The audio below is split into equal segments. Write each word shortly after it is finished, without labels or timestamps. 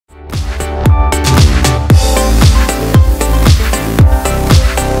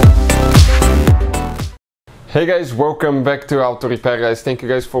Hey guys, welcome back to Auto Repair guys. Thank you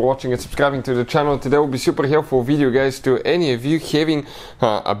guys for watching and subscribing to the channel. Today will be super helpful video guys to any of you having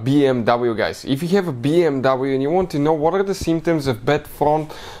a BMW guys. If you have a BMW and you want to know what are the symptoms of bad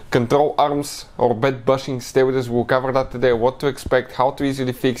front control arms or bad bushing, stay with us. We'll cover that today, what to expect, how to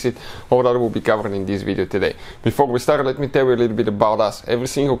easily fix it, all that will be covered in this video today. Before we start, let me tell you a little bit about us. Every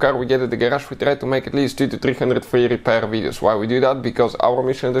single car we get at the garage, we try to make at least 200 to 300 free repair videos. Why we do that? Because our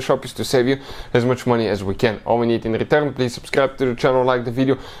mission in the shop is to save you as much money as we can. All we need in return, please subscribe to the channel, like the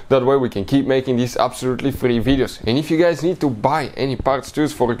video, that way we can keep making these absolutely free videos. And if you guys need to buy any parts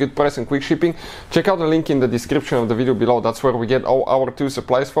tools for a good price and quick shipping, check out the link in the description of the video below. That's where we get all our tool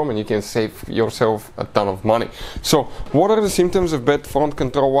supplies from, and you can save yourself a ton of money. So what are the symptoms of bad front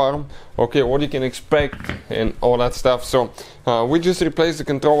control arm? Okay, what you can expect and all that stuff. So we just replaced the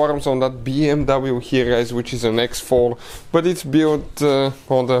control arms on that BMW here guys, which is an X4, but it's built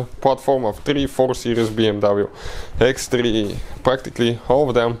on the platform of 3-4 series BMW X3. Practically all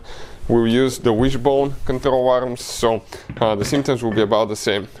of them will use the wishbone control arms, so the symptoms will be about the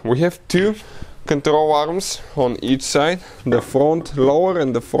same. We have two control arms on each side, the front lower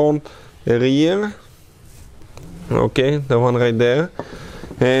and the front rear. Okay, the one right there.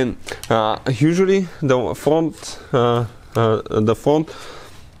 And usually the front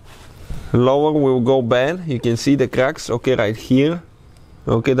lower will go bad. You can see the cracks, okay, right here.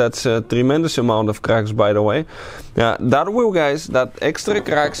 Okay, that's a tremendous amount of cracks, by the way. That will, guys, that extra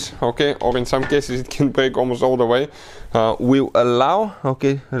cracks, okay, or in some cases it can break almost all the way, will allow,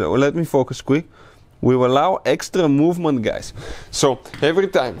 okay, let me focus quick, will allow extra movement, guys. So every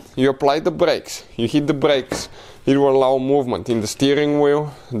time you apply the brakes, you hit the brakes, it will allow movement in the steering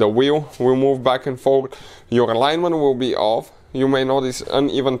wheel. The wheel will move back and forth. Your alignment will be off. You may notice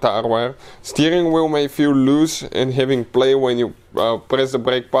uneven tire wear. Steering wheel may feel loose and having play when you press the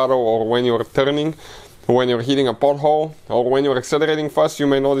brake pedal, or when you're turning, when you're hitting a pothole, or when you're accelerating fast. You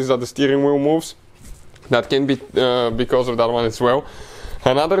may notice that the steering wheel moves. That can be because of that one as well.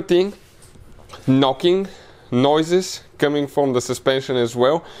 Another thing, knocking noises coming from the suspension as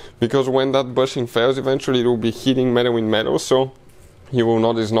well, because when that bushing fails, eventually it will be hitting metal in metal, so you will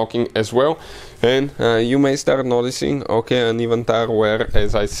notice knocking as well. And you may start noticing, okay, uneven tire wear,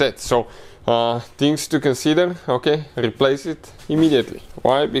 as I said. So things to consider, okay, replace it immediately.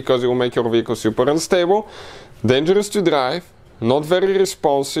 Why? Because it will make your vehicle super unstable, dangerous to drive, not very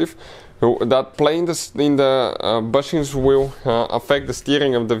responsive. That play in the bushings will affect the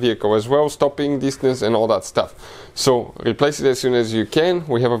steering of the vehicle as well, stopping distance and all that stuff. So replace it as soon as you can.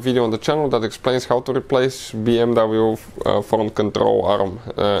 We have a video on the channel that explains how to replace BMW front control arm,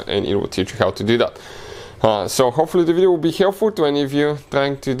 and it will teach you how to do that. So hopefully the video will be helpful to any of you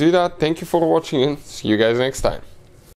trying to do that. Thank you for watching, and see you guys next time.